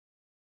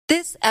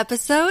This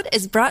episode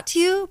is brought to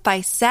you by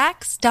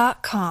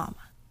Sax.com.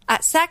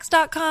 At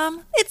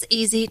Sax.com, it's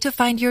easy to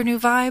find your new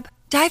vibe.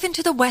 Dive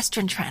into the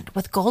Western trend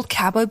with gold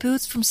cowboy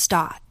boots from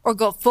Stott, or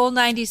go full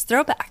 90s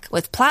throwback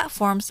with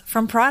platforms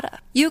from Prada.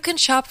 You can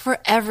shop for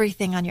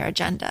everything on your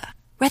agenda,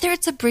 whether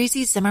it's a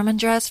breezy Zimmermann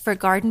dress for a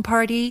garden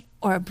party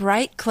or a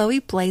bright Chloe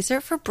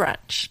blazer for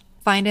brunch.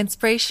 Find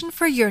inspiration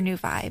for your new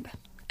vibe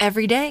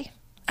every day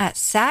at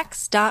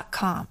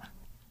Sax.com.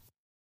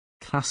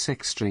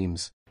 Classic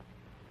Streams.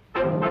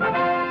 Home,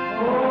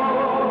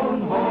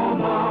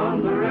 home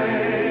on the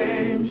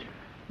range,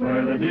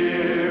 where the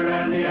deer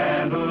and the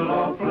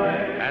antelope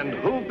play. And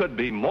who could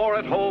be more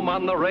at home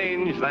on the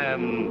range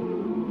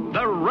than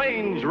the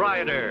Range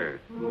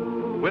Rider?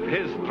 With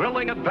his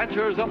thrilling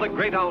adventures of the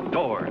great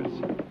outdoors,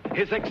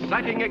 his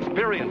exciting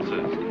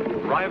experiences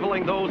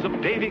rivaling those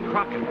of Davy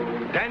Crockett,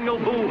 Daniel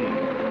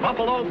Boone,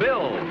 Buffalo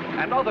Bill,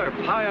 and other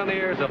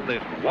pioneers of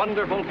this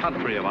wonderful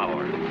country of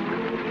ours.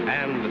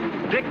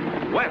 And Dick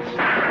West,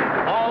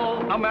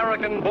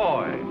 All-American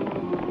Boy.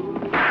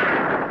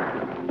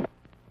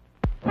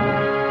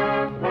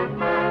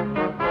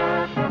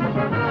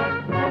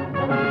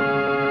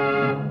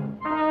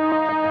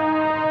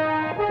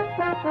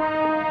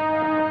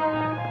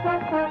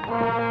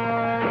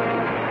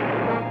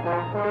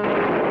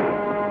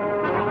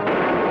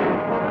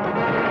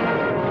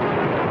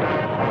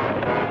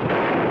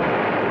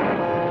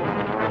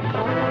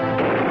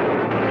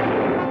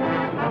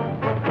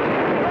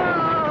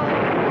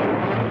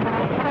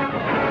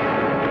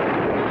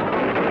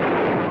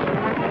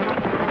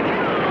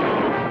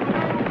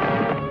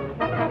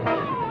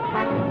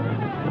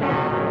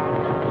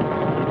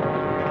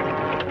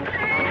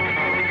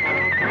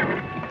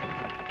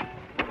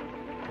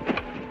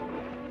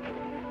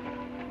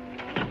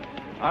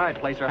 All right,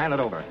 Placer, hand it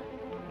over.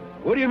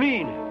 What do you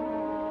mean?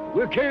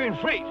 We're carrying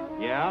freight.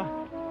 Yeah?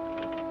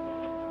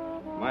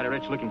 Mighty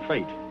rich-looking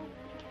freight.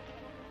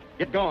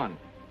 Get going.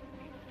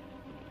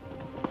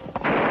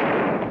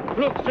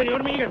 Look,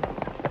 Senor Miguel.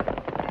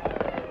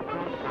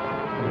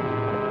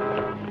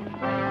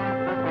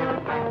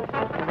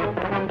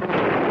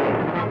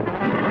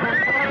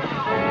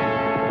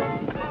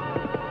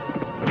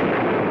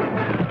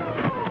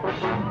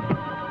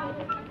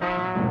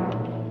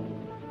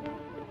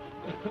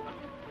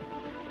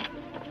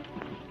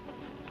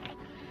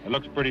 It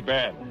looks pretty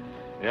bad.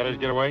 The others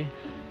get away?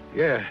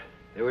 Yeah,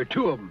 there were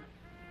two of them.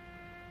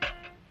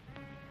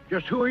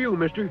 Just who are you,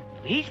 mister?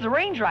 He's the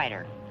Range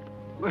Rider.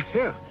 Well,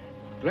 yeah,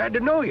 glad to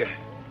know you.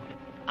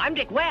 I'm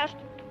Dick West.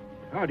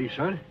 Howdy,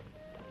 son.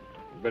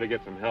 You better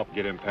get some help,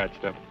 get him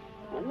patched up.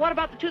 What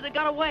about the two that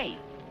got away?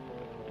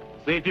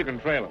 See if you can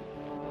trail him.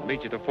 I'll meet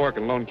you at the fork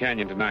in Lone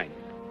Canyon tonight.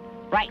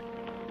 Right.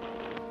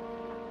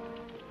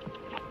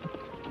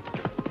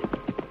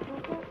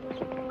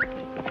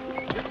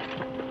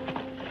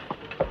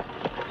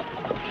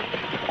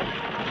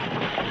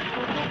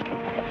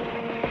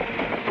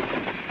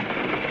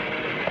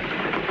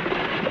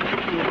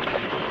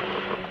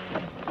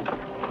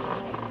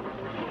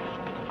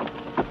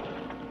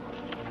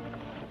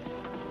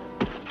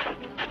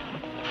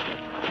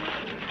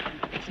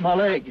 My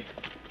leg.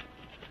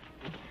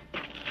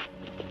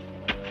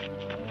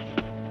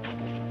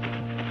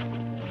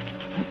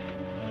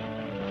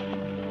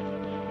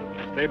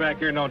 Stay back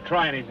here and don't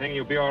try anything.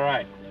 You'll be all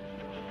right.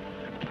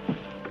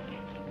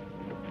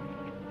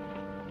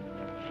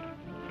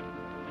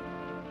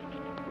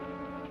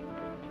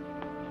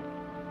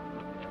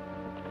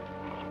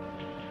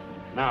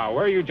 Now,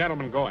 where are you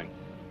gentlemen going?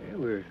 Yeah,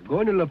 we're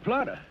going to La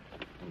Plata.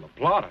 La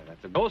Plata.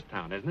 That's a ghost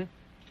town, isn't it?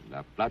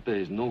 La Plata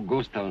is no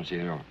ghost town,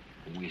 senor.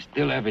 We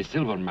still have a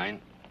silver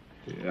mine.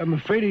 Yeah, I'm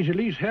afraid he's at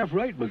least half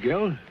right,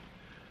 Miguel.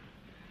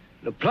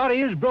 La Plata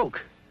is broke.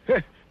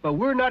 But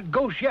we're not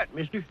ghosts yet,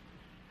 mister.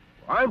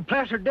 I'm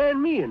Placer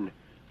Dan Meehan.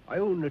 I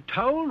own the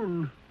town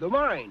and the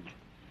mine.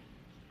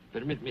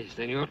 Permit me,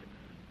 senor.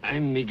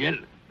 I'm Miguel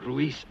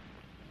Ruiz.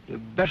 The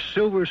best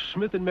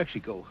silversmith in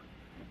Mexico.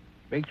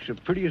 Makes the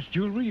prettiest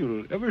jewelry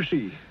you'll ever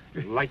see.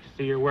 I'd like to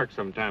see your work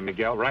sometime,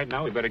 Miguel. Right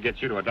now, we better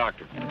get you to a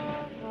doctor.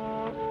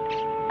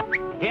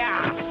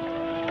 Yeah.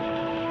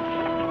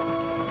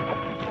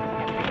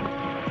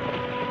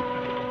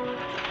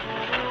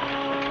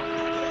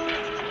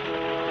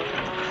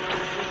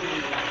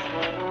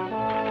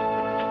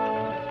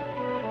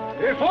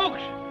 Hey,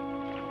 folks!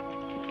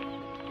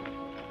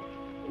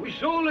 We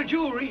sold the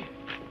jewelry.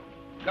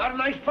 Got a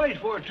nice price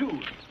for it, too.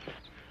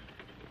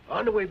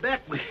 On the way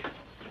back,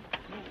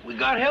 we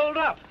got held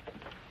up.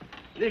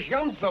 This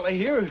young fella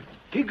here,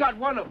 he got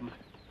one of them.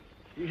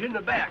 He's in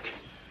the back.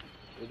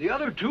 The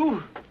other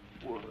two,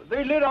 well,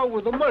 they lit out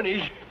with the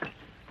monies.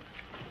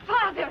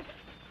 Father!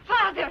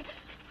 Father!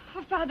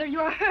 Oh, Father, you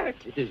are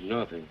hurt. It is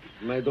nothing.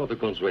 My daughter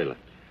Consuela.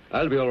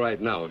 I'll be all right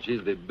now.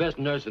 She's the best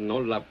nurse in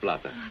all La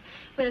Plata.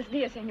 Buenos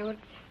dias, senor.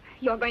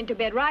 You're going to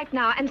bed right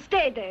now and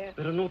stay there.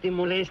 Pero no te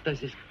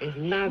molestas. Es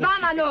nada.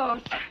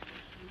 Vámonos!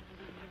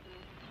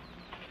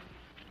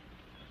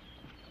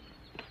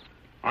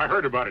 I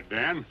heard about it,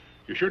 Dan.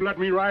 You should let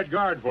me ride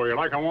guard for you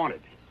like I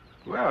wanted.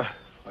 Well,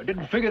 I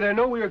didn't figure they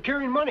know we were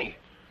carrying money.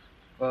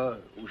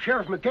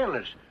 Sheriff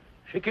McCandless.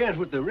 Shake hands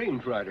with the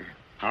range rider.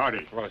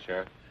 Howdy. Well,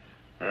 Sheriff.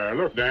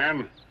 Look,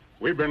 Dan,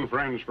 we've been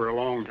friends for a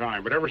long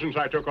time, but ever since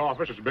I took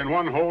office, it's been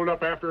one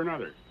holdup after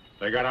another.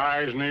 They got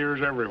eyes and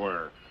ears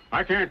everywhere.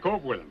 I can't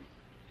cope with them.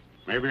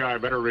 Maybe I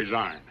better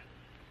resign.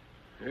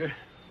 Yeah,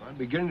 I'm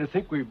beginning to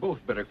think we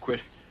both better quit.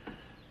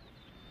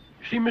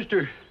 See,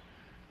 mister,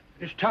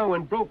 this town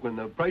went broke when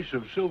the price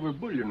of silver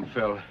bullion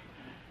fell.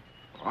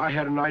 I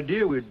had an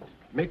idea we'd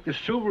make the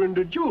silver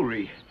into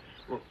jewelry.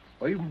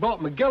 I even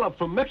brought Miguel up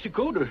from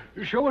Mexico to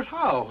show us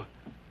how.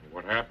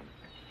 What happened?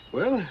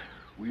 Well,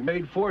 we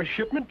made 4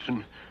 shipments,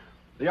 and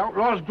the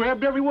outlaws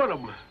grabbed every one of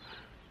them.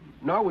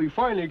 Now we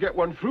finally get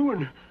one through,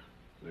 and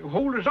they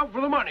hold us up for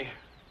the money.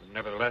 But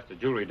nevertheless, the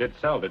jewelry did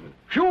sell, didn't it?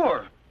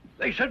 Sure.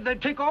 They said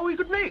they'd take all we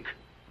could make.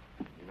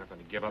 You're not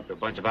going to give up to a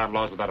bunch of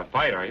outlaws without a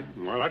fight, are you?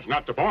 Well, that's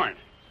not the point.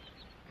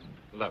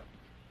 Look,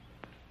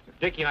 if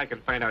Dickie and I can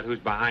find out who's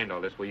behind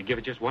all this, will you give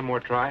it just one more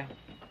try?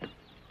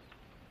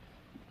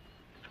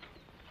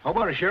 How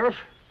about it, Sheriff?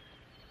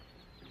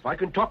 If I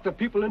can talk the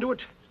people into it,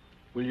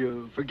 will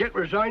you forget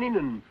resigning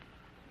and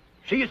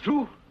see it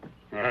through?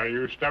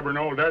 You stubborn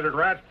old desert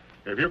rat.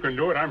 If you can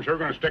do it, I'm sure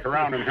going to stick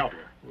around and help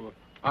you. Well,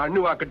 I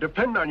knew I could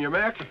depend on you,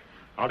 Mac.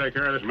 I'll take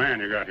care of this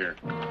man you got here.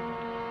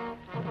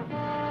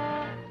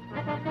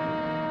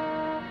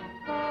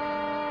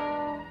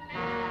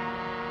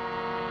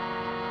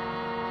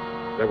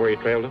 Is that where you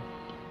trailed him?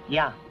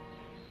 Yeah.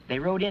 They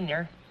rode in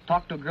there,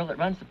 talked to a girl that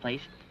runs the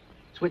place,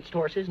 switched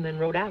horses, and then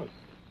rode out.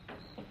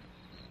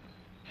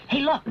 Hey,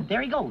 look,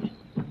 there he goes.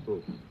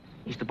 Who?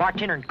 He's the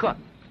bartender and cook.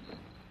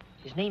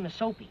 His name is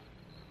Soapy.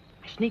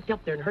 I sneaked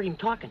up there and heard him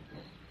talking.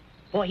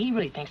 Boy, he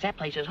really thinks that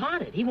place is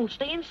haunted. He won't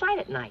stay inside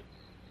at night.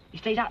 He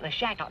stays out in a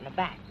shack out in the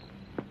back.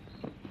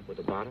 With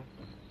a bottle?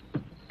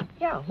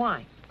 Yeah,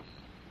 why?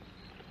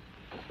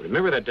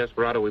 Remember that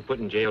desperado we put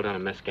in jail down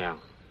in Mescal?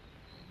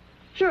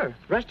 Sure,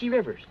 Rusty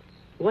Rivers.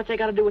 What's that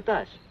got to do with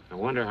us? I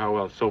wonder how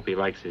well Soapy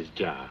likes his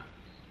job.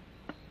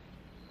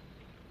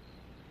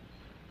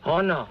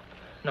 Oh, no.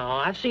 No,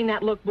 I've seen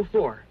that look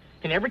before.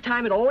 And every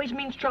time it always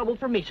means trouble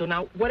for me. So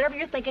now, whatever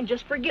you're thinking,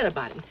 just forget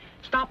about it.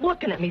 Stop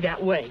looking at me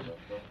that way.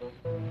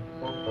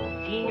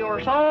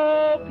 Senor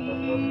Soapy.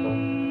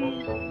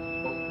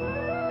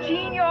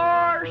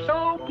 Senor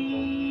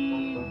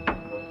Soapy.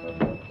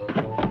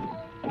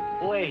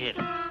 Wait.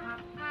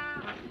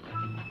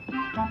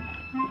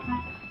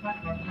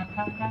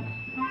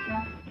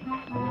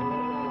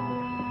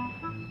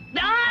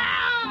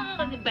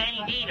 Ah, the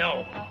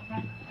bandito.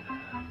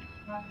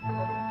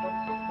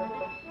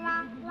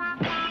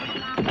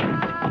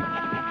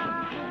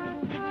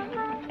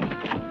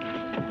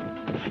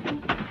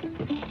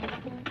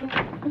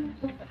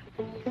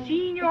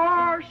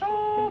 Senor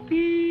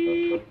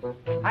Soapy,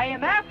 I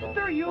am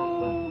after you.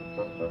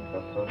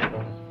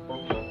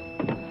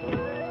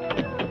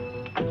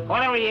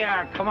 Whatever you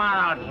are, come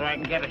on out so I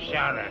can get a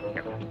shot at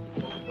you.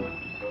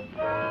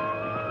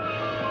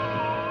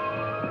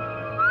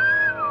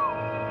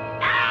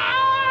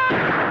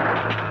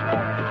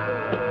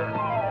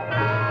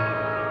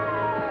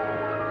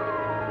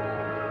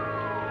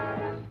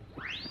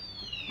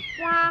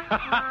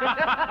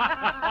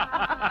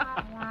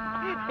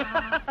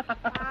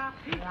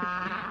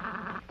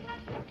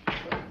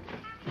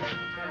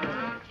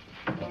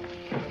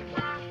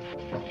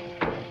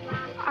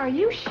 Are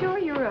you sure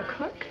you're a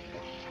cook?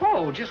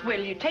 Oh, just wait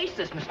till you taste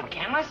this, Miss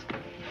McCandless.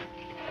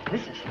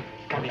 This is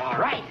gonna be all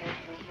right.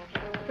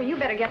 Well, you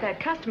better get that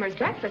customer's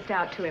breakfast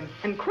out to him,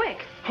 and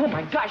quick. Oh,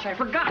 my gosh, I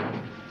forgot.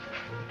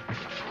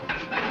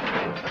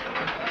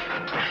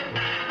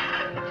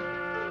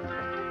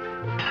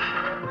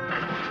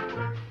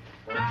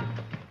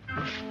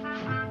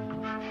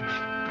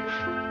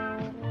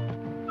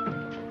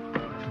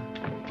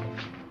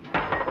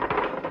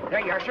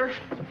 There you are, sir.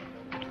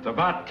 It's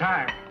about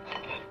time.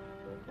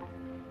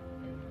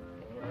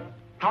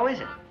 How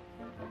is it?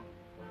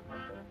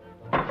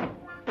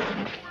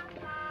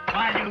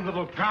 Why, you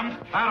little crumb?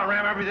 I'll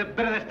ram every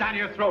bit of this down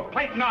your throat.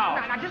 Plate now.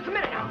 Now, just a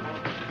minute now.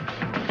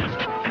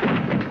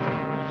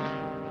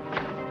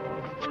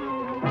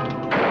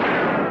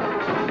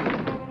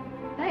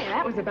 Hey,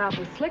 that was about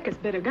the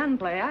slickest bit of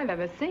gunplay I've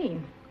ever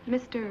seen.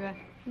 Mr.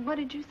 What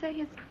did you say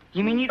his...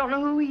 You mean you don't know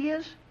who he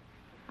is?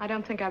 I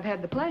don't think I've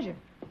had the pleasure.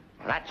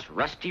 Well, that's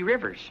Rusty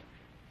Rivers.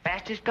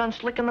 Fastest gun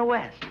slick in the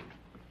West.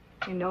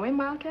 You know him,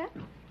 Wildcat?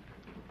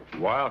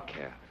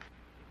 Wildcat.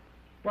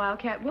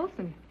 Wildcat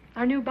Wilson,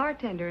 our new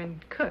bartender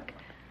and cook.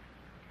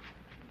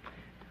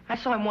 I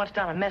saw him once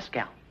down in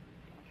Mescal.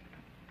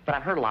 But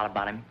I've heard a lot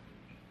about him.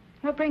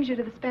 What brings you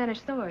to the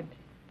Spanish Sword?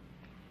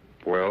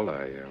 Well,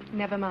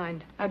 Never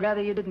mind. I'd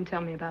rather you didn't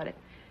tell me about it.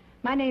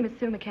 My name is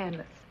Sue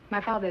McCandless. My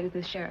father is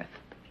the sheriff.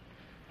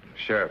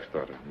 Sheriff's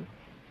daughter.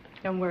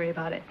 Don't worry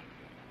about it.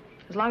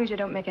 As long as you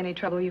don't make any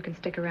trouble, you can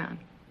stick around.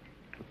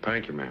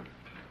 Thank you, ma'am.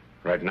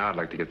 Right now, I'd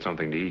like to get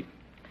something to eat.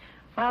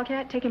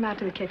 Wildcat, take him out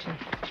to the kitchen.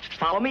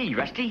 Follow me,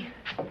 Rusty.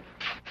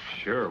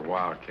 Sure,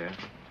 Wildcat.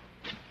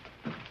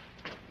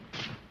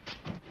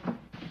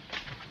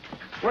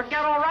 Worked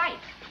out all right.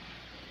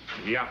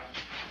 Yeah.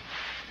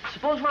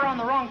 suppose we're on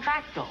the wrong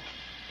track, though.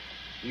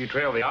 You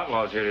trailed the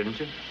outlaws here, didn't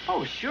you?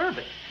 Oh, sure,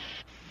 but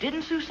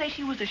didn't Sue say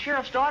she was the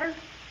sheriff's daughter?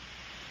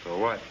 So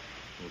what?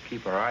 We'll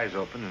keep our eyes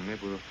open and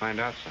maybe we'll find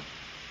out something.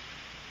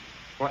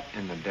 What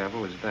in the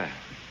devil is that?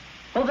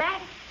 Oh,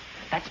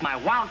 that's my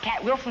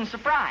Wildcat Wilson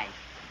surprise.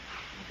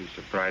 I'll be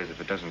surprised if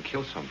it doesn't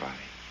kill somebody.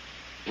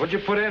 What'd you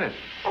put in it?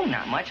 Oh,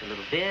 not much. A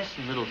little this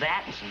and a little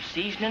that and some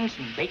seasoning,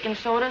 some baking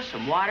soda,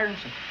 some water, and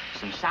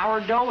some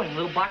sourdough and a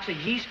little box of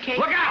yeast cake.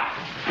 Look out!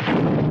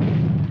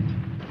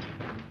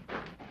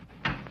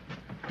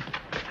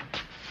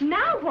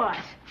 Now what?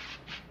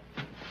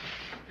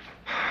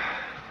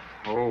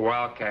 Old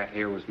Wildcat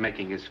here was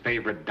making his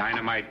favorite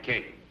dynamite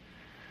cake.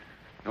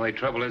 The only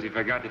trouble is he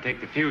forgot to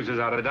take the fuses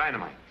out of the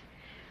dynamite.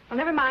 Well,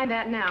 never mind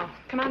that now.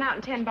 Come on out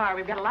in 10 bar.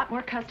 We've got a lot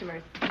more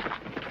customers.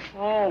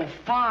 Oh,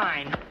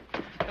 fine.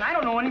 And I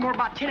don't know any more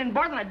about tinning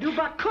bar than I do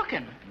about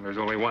cooking. There's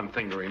only one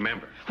thing to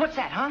remember. What's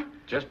that, huh?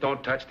 Just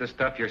don't touch the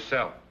stuff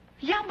yourself.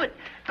 Yeah, but...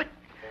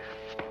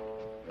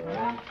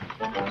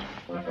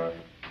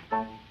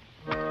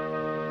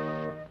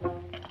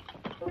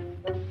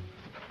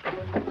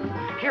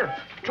 Here,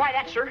 try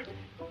that, sir.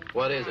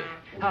 What is it?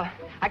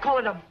 I call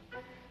it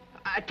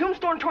a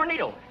tombstone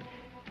tornado.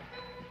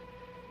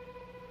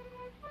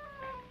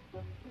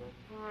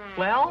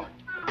 Well?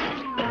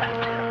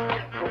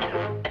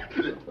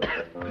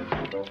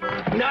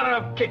 Not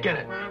enough kick in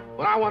it.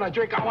 When I want a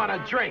drink, I want a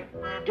drink.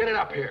 Get it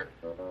up here.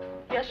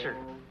 Yes, sir.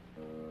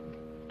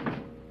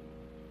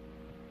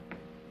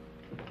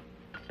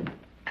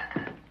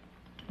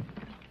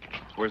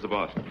 Where's the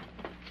boss?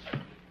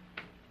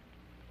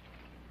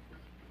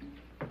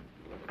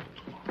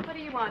 What do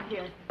you want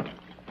here?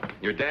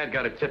 Your dad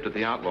got a tip that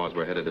the outlaws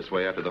were headed this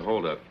way after the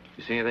holdup.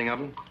 You see anything of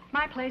them?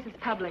 My place is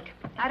public.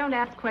 I don't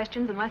ask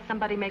questions unless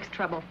somebody makes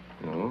trouble.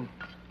 Oh?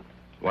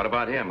 What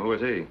about him? Who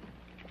is he?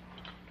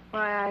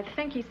 Why, I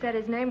think he said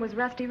his name was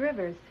Rusty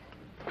Rivers.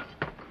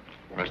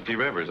 Rusty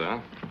Rivers,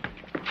 huh?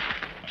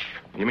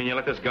 You mean you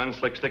let this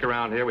gunslick stick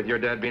around here with your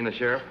dad being the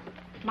sheriff?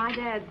 My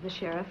dad's the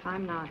sheriff.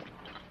 I'm not.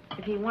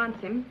 If he wants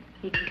him,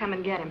 he can come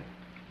and get him.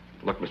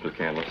 Look, Miss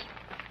McCandless,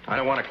 I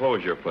don't want to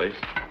close your place,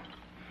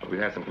 but we've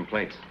had some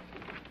complaints.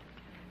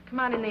 Come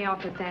on in the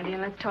office, Andy,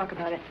 and let's talk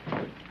about it.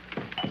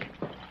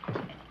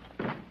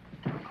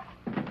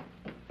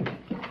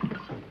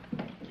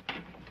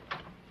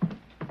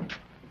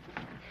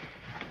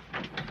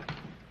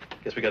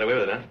 Guess we got away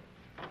with it, huh?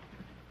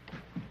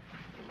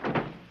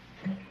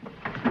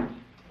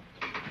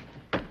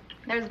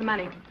 There's the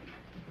money.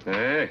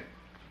 Hey,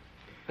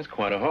 that's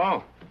quite a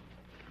haul.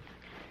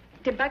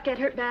 Did Buck get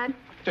hurt bad?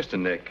 Just a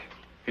nick.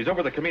 He's over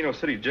at the Camino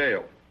City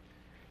jail.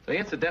 Say,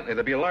 incidentally,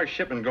 there'll be a large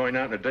shipment going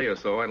out in a day or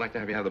so. I'd like to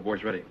have you have the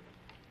boys ready.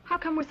 How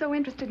come we're so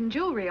interested in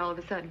jewelry all of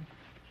a sudden?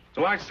 It's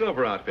a large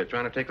silver outfit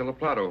trying to take the little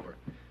plot over.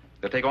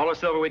 They'll take all the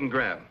silver we can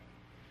grab.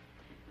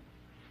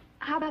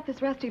 How about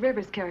this Rusty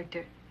Rivers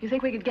character? You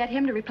think we could get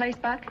him to replace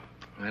Buck?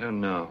 I don't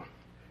know.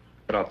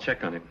 But I'll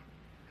check on him.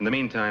 In the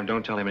meantime,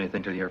 don't tell him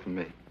anything till you hear from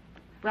me.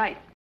 Right.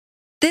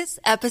 This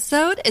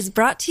episode is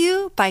brought to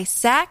you by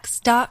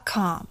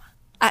Sax.com.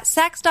 At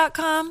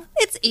Sax.com,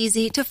 it's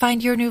easy to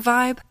find your new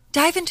vibe.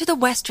 Dive into the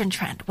Western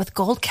trend with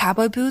gold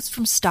cowboy boots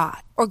from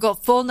Stott, or go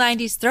full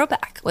 90s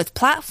throwback with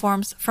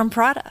platforms from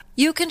Prada.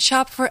 You can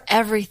shop for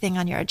everything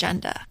on your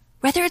agenda,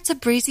 whether it's a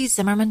breezy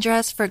Zimmermann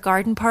dress for a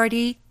garden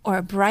party or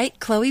a bright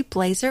Chloe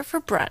blazer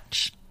for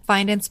brunch.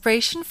 Find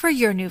inspiration for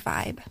your new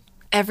vibe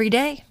every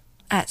day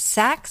at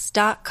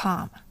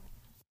Sax.com.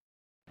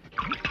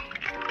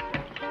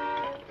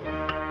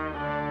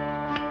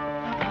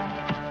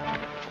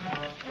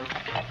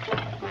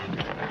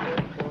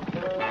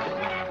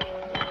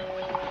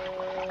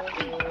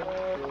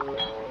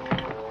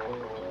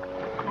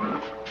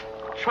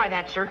 Try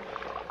that, sir.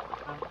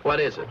 What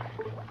is it?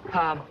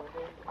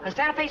 A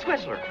Santa Fe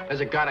Swizzler.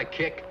 Has it got a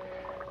kick?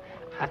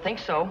 I think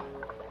so.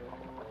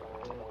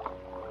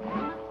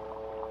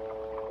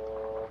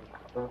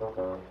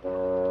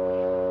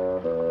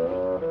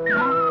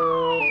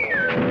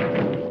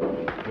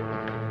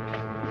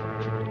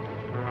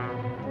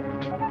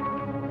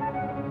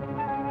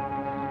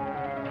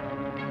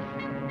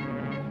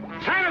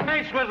 Santa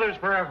Fe Swizzlers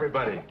for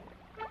everybody.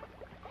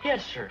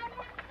 Yes, sir.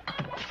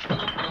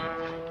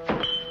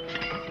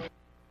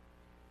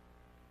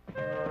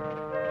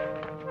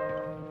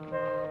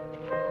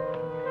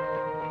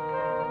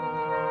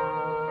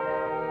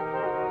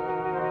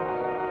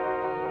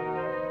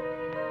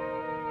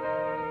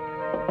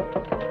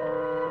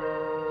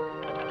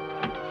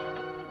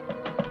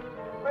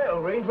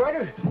 Range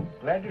Rider,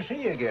 glad to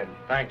see you again.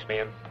 Thanks,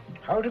 Meehan.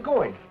 How's it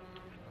going?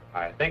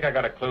 I think I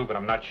got a clue, but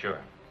I'm not sure.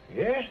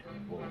 Yes?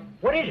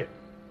 What is it?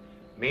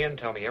 Meehan,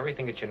 tell me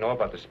everything that you know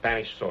about the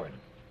Spanish sword.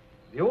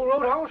 The old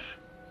roadhouse?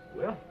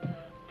 Well, the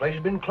place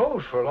has been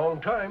closed for a long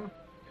time.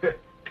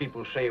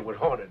 People say it was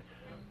haunted.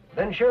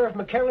 Then Sheriff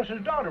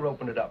McCandless's daughter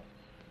opened it up.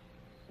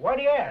 Why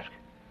do you ask?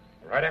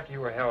 Right after you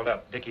were held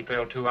up, Dickie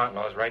trailed two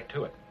outlaws right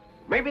to it.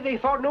 Maybe they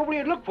thought nobody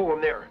had looked for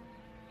him there.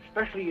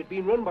 Especially it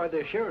being run by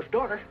the sheriff's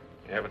daughter.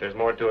 Yeah, but there's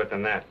more to it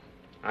than that.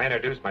 I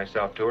introduced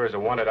myself to her as a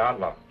wanted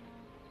outlaw.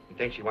 You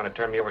think she'd want to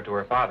turn me over to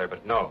her father,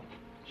 but no.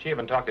 She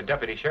even talked the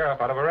deputy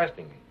sheriff out of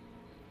arresting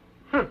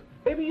me.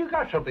 Maybe you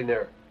got something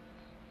there.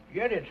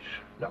 Yet it's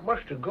not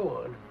much to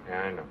go on.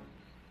 Yeah, I know.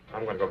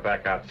 I'm going to go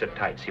back out, sit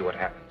tight, see what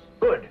happens.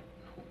 Good.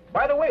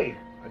 By the way,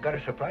 I got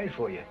a surprise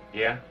for you.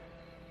 Yeah?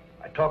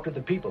 I talked to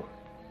the people.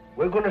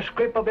 We're going to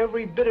scrape up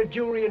every bit of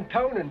jewelry in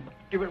town and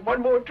give it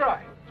one more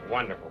try.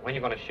 Wonderful. When are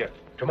you going to ship?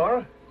 Tomorrow?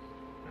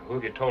 Now, who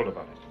have you told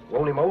about it?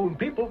 Only my own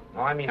people.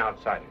 No, I mean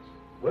outsiders.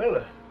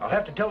 Well, I'll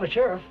have to tell the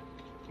sheriff.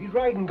 He's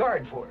riding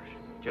guard for us.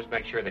 Just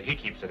make sure that he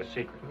keeps it a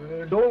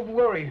secret. Don't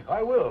worry,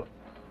 I will.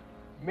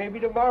 Maybe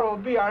tomorrow will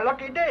be our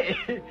lucky day.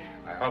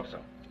 I hope so.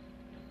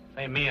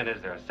 Say, Meehan,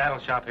 is there a saddle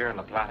shop here in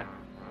La Plata?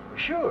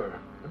 Sure.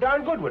 A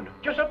darn good one.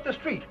 Just up the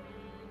street.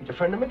 He's a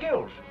friend of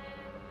McGill's.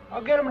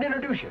 I'll get him to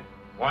introduce you.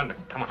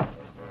 Wonderful. Come on.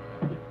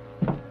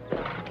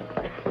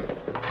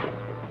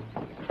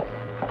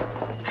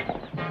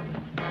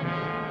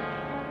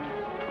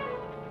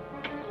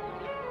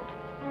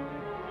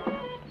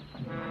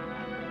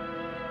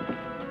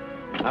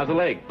 How's the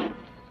leg?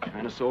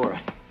 Kind of sore.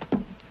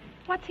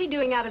 What's he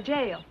doing out of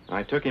jail?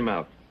 I took him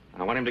out.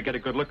 I want him to get a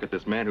good look at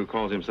this man who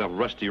calls himself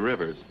Rusty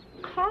Rivers.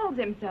 Calls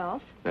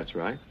himself? That's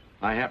right.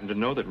 I happen to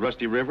know that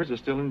Rusty Rivers is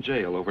still in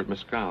jail over at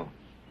Mescal.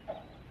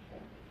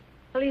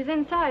 Well, he's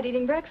inside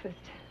eating breakfast.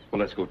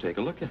 Well, let's go take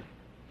a look at it.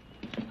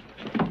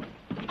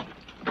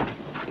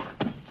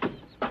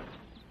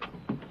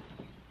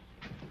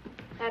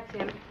 That's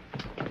him.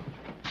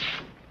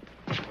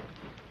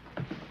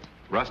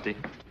 Rusty.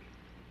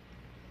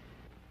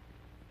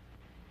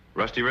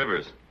 Rusty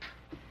Rivers.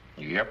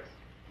 Yep.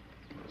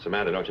 What's the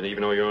matter? Don't you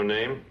even know your own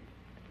name?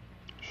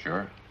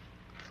 Sure.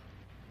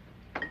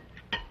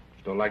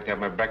 Just don't like to have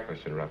my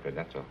breakfast interrupted,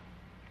 that's all.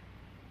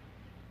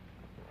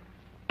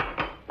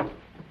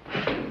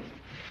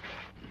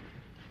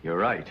 You're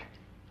right.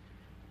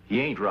 He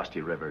ain't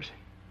Rusty Rivers.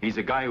 He's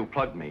the guy who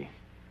plugged me.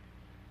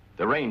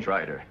 The range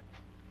rider.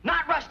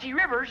 Not Rusty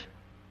Rivers.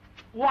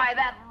 Why,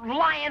 that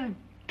lying,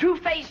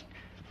 two-faced...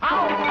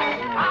 Ow!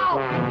 Ow!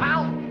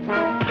 Ow!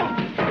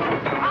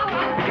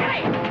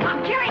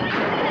 I'm kidding!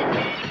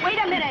 Wait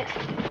a minute.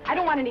 I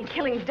don't want any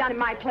killings done in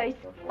my place.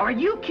 Are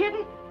you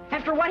kidding?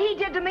 After what he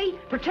did to me,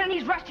 pretending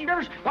he's Rusty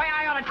Rivers, why,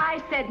 I ought to...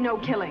 I said no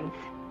killings.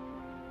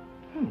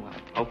 Well,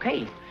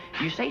 okay.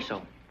 You say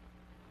so.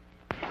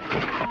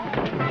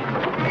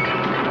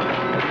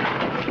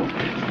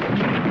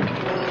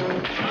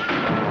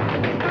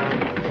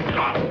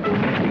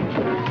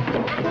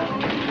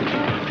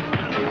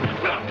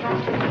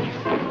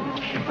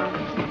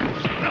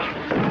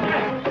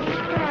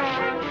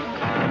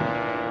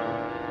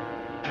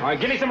 All right,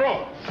 give me some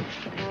rope.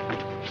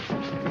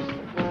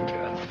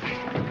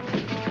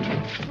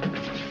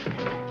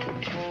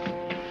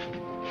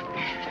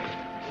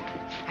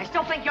 I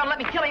still think you'll let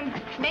me kill him.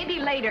 Maybe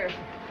later.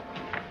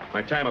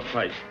 My time up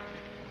tight.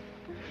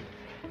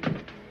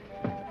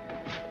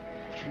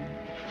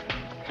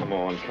 Come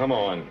on, come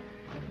on.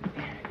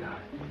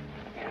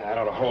 Yeah, that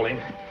ought to hold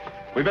him.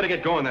 We better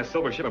get going. That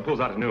silver shipment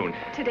pulls out at noon.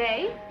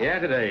 Today? Yeah,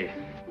 today.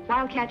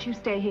 Wildcat, you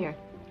stay here.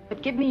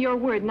 But give me your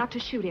word not to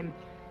shoot him.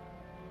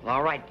 Well,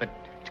 all right, but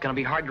it's going to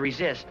be hard to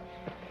resist.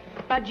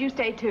 Bud, you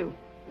stay too.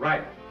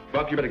 Right.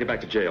 Buck, you better get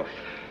back to jail.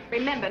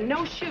 Remember,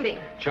 no shooting.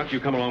 Chuck, you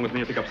come along with me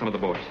and pick up some of the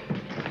boys.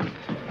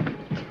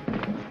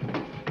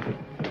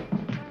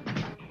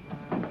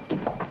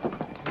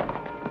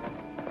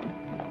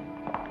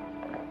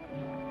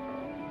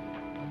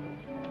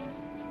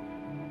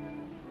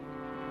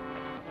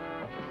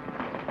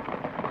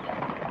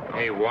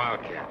 Hey,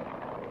 Wildcat.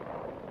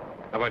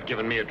 How about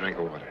giving me a drink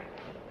of water?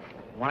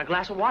 Want a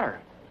glass of water?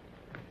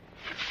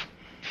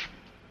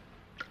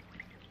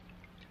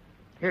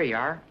 Here you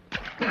are.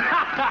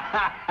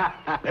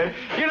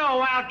 You know,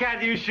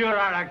 Wildcat, you sure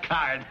are a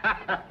card.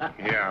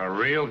 Yeah, a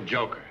real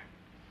joker.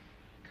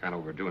 Kind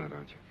of overdoing it,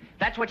 aren't you?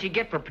 That's what you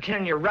get for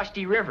pretending you're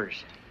Rusty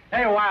Rivers.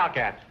 Hey,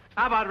 Wildcat,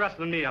 how about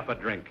wrestling me up a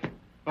drink?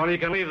 Only you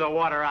can leave the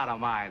water out of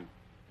mine.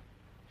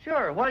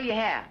 Sure, what do you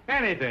have?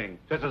 Anything,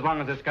 just as long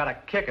as it's got a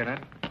kick in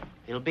it.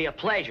 It'll be a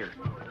pleasure.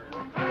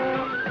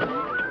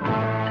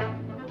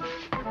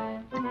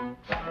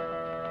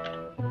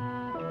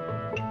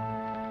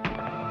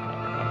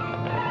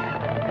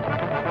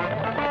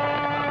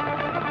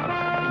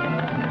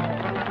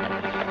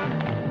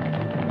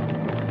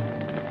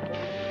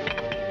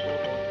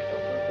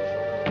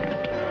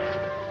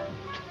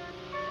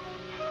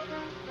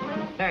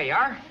 There you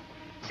are.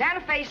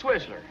 Santa Fe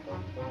Swizzler.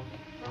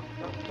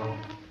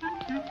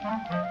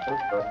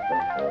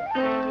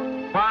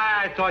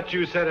 Why, I thought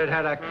you said it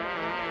had a...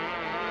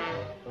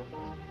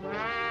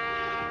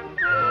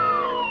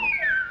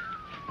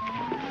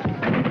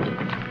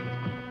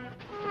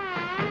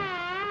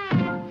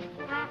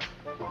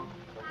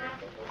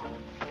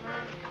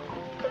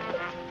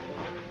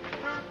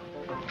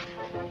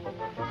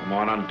 Come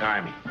on,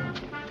 untie me.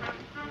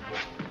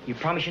 You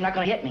promise you're not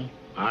going to hit me?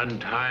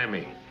 Untie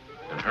me.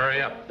 And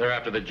hurry up. They're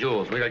after the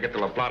jewels. We gotta get to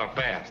La Plata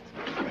fast.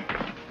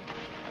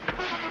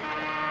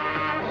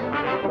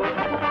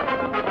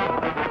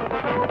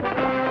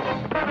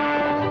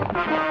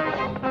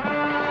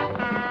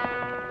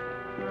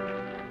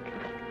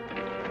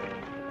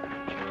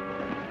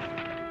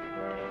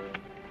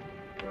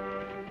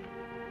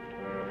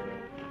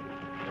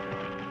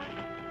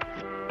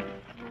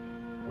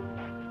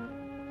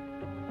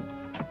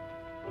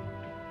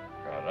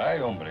 Ay,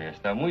 hombre,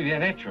 está muy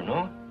bien hecho,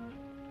 ¿no?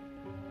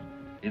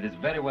 It is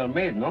very well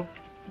made, no?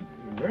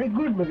 Very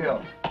good,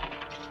 Miguel.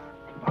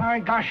 My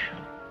gosh,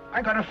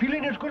 I got a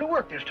feeling it's going to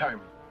work this time.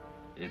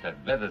 It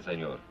had better,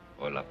 senor.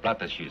 Or La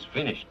Plata, she is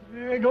finished.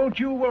 Don't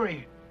you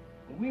worry.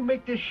 When we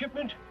make this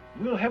shipment,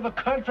 we'll have a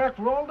contract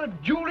for all the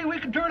jewelry we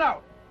can turn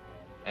out.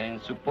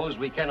 And suppose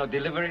we cannot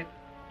deliver it?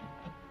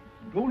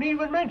 Don't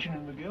even mention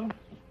it, Miguel.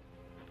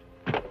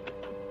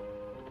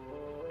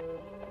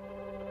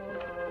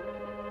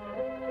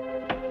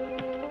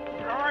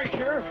 All right,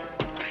 Sheriff.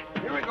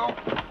 Here we go.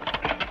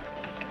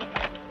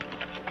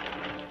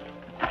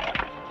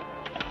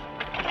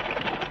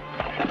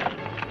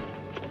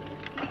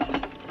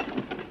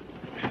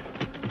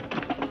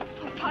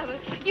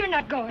 You're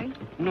not going.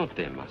 No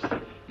temas.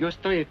 Yo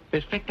estoy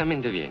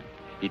perfectamente bien.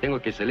 Y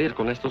tengo que salir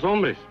con estos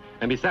hombres.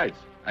 And besides,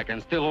 I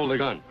can still hold a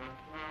gun.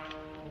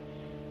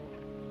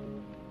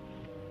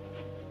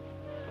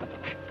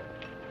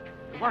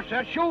 Watch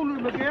that shoulder,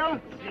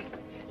 Miguel.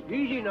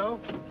 Easy now.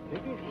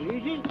 Take it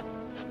easy.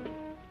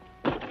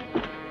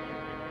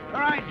 All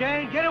right,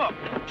 Dan, get him up.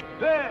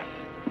 There.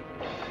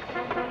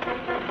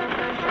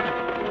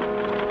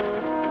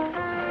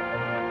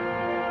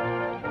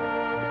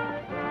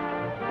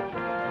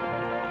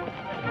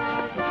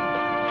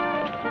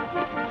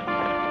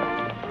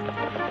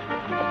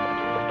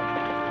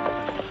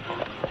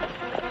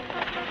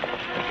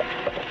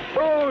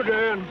 Oh,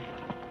 Dan.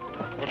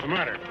 What's the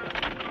matter?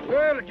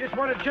 Well, I just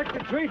want to check the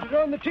traces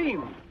on the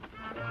team.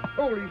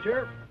 Holy,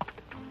 Sheriff.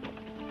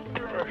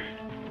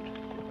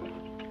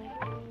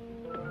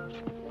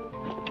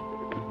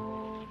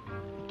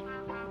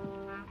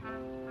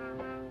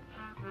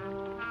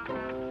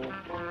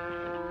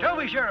 Tell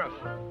me, Sheriff,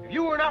 if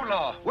you were an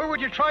outlaw, where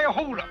would you try a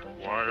holdup?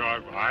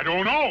 Why, I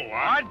don't know.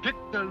 I'd pick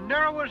the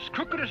narrowest,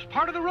 crookedest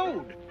part of the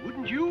road,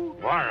 wouldn't you?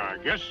 Why, I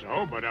guess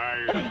so, but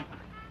I...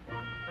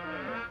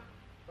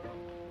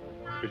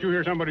 Did you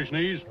hear somebody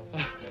sneeze?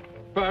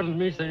 Pardon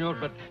me, senor,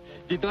 but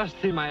the dust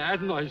in my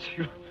eyes noise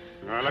you.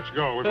 Let's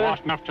go. We've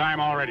lost enough time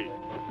already.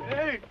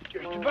 Hey,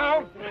 just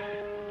about.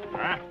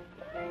 Huh?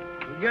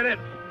 You get it.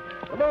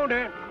 Come on,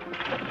 Dan.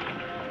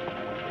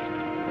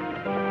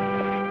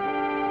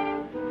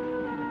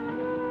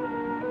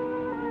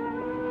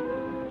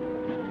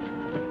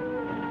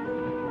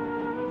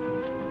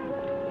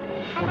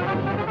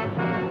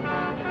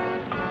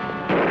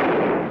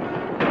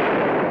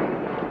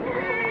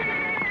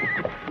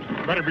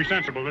 Better be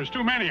sensible. There's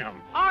too many of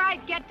them. All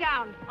right, get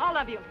down, all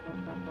of you.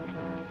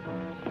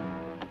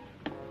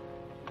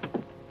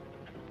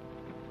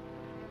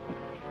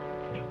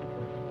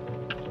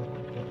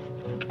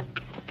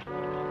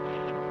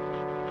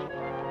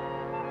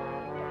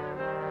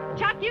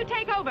 Chuck, you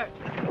take over.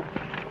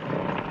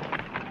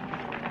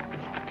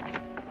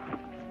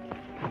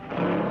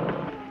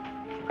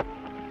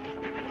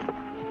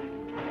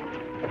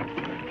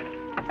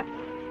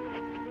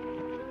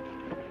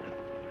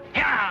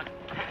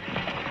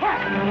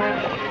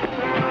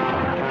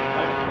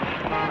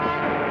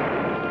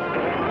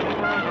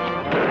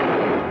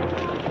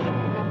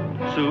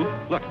 Sue,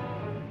 look.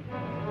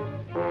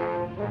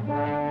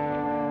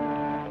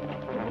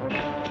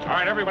 All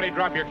right, everybody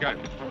drop your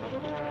guns.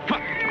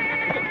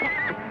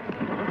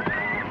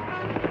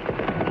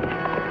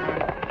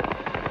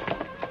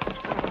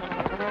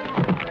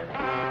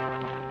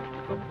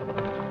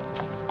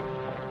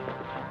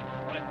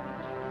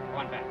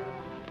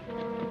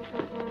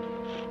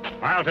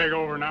 I'll take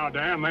over now,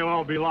 Dan. They'll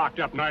all be locked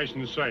up nice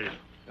and safe.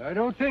 I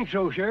don't think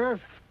so,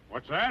 Sheriff.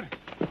 What's that?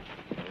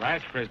 The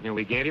last prisoner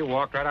we gave you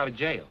walked right out of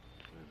jail.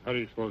 How do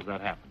you suppose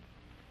that happened?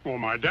 Well,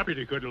 my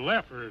deputy could have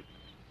left her.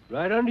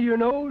 Right under your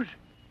nose?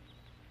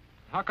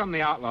 How come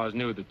the outlaws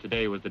knew that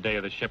today was the day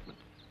of the shipment?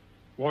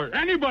 Well,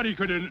 anybody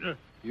could have...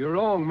 You're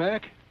wrong,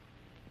 Mac.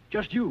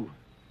 Just you.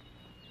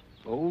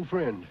 Old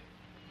friend.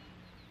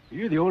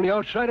 You're the only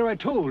outsider I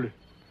told.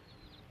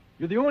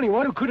 You're the only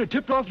one who could have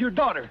tipped off your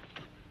daughter.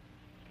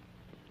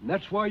 And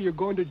that's why you're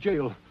going to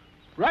jail.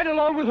 Right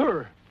along with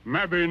her.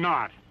 Maybe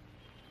not.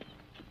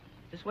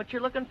 Is this what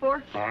you're looking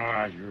for?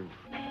 Ah, you...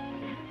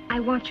 I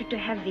want you to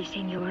have this,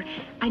 senor.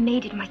 I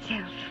made it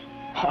myself.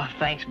 Oh,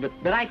 thanks,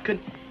 but I could...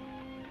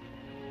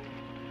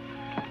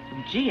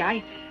 Gee,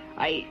 I...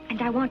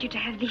 And I want you to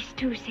have this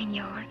too,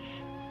 senor.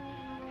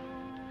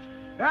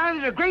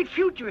 There's a great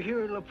future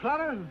here in La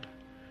Plata.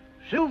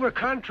 Silver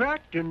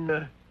contract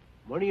and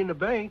money in the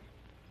bank.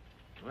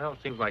 Well, it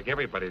seems like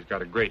everybody's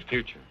got a great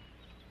future.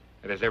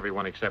 That is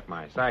everyone except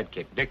my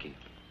sidekick, Dickie.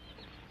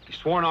 He's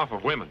sworn off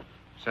of women.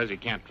 Says he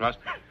can't trust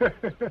them.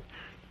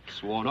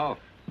 Sworn off.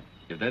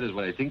 If that is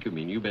what I think you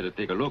mean, you better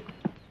take a look.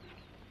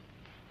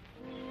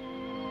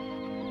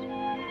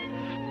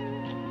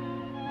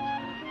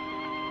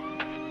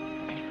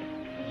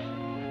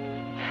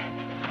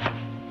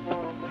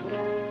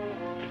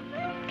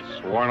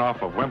 Sworn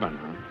off of women,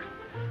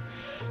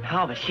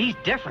 huh? Oh, but she's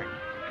different.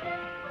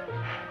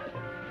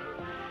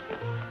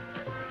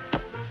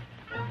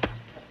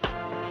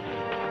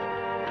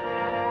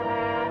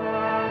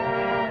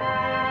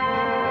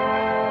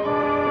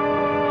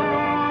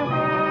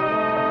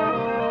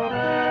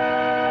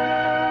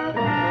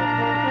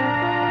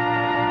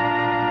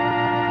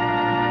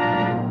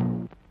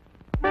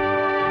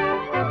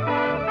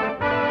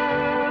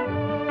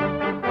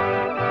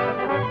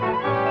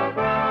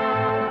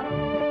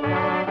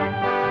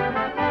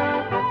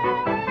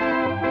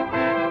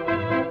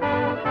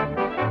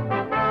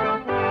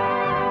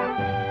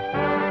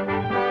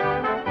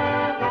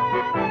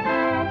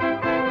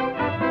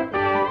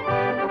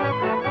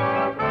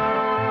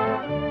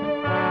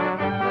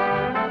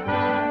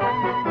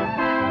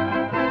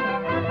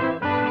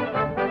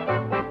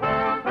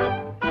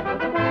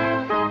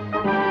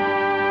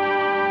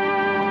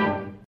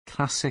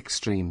 Classic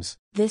Streams.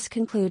 This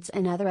concludes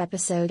another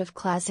episode of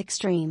Classic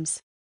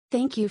Streams.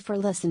 Thank you for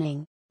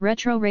listening.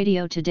 Retro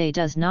Radio Today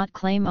does not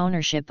claim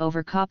ownership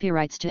over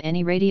copyrights to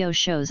any radio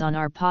shows on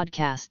our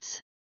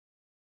podcasts.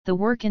 The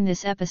work in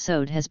this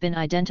episode has been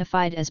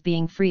identified as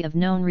being free of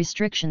known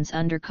restrictions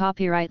under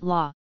copyright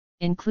law,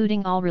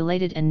 including all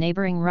related and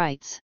neighboring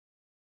rights.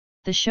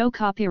 The show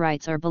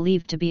copyrights are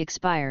believed to be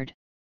expired.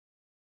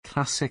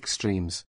 Classic Streams.